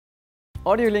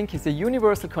AudioLink is a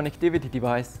universal connectivity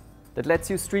device that lets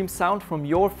you stream sound from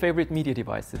your favorite media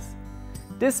devices.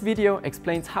 This video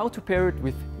explains how to pair it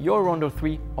with your RONDO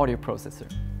 3 audio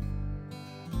processor.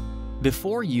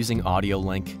 Before using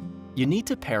AudioLink, you need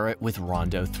to pair it with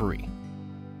RONDO 3.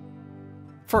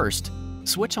 First,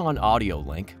 switch on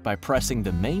AudioLink by pressing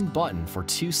the main button for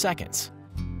 2 seconds.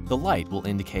 The light will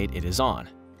indicate it is on.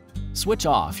 Switch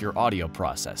off your audio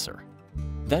processor.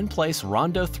 Then place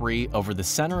RONDO 3 over the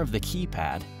center of the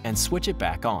keypad and switch it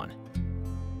back on.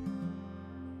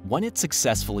 When it's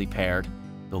successfully paired,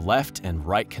 the left and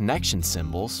right connection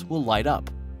symbols will light up.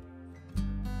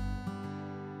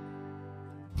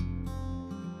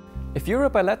 If you're a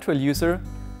bilateral user,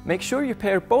 make sure you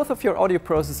pair both of your audio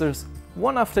processors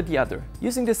one after the other,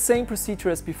 using the same procedure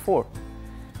as before.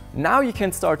 Now you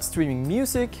can start streaming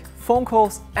music, phone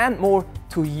calls and more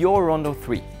to your RONDO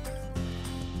 3.